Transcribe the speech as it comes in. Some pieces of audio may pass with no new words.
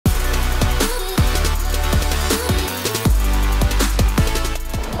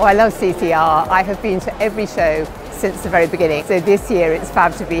Oh, I love CCR. I have been to every show since the very beginning. So this year it's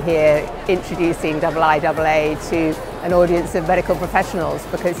fab to be here introducing IIAA to an audience of medical professionals,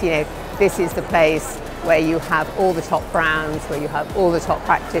 because this is the place where you have all the top brands, where you have all the top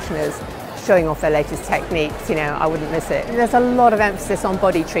practitioners showing off their latest techniques. I wouldn't miss it. There's a lot of emphasis on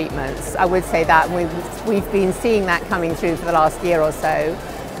body treatments. I would say that we've been seeing that coming through for the last year or so.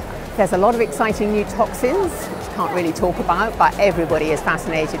 There's a lot of exciting new toxins, which I can't really talk about, but everybody is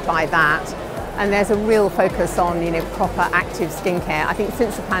fascinated by that. And there's a real focus on proper active skincare. I think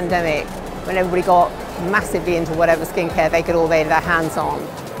since the pandemic, when everybody got massively into whatever skincare they could all lay their hands on,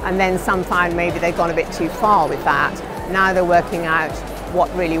 and then some found maybe they'd gone a bit too far with that, now they're working out what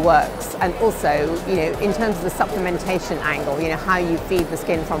really works. And also, in terms of the supplementation angle, how you feed the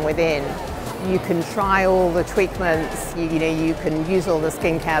skin from within. You can try all the treatments, you can use all the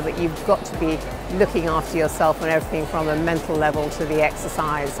skincare, but you've got to be looking after yourself and everything from a mental level to the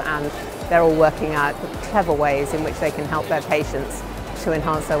exercise, and they're all working out clever ways in which they can help their patients to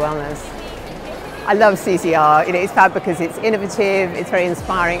enhance their wellness. I love CCR. It's fab because it's innovative, it's very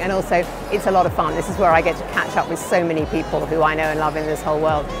inspiring, and also it's a lot of fun. This is where I get to catch up with so many people who I know and love in this whole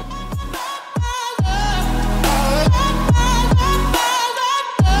world.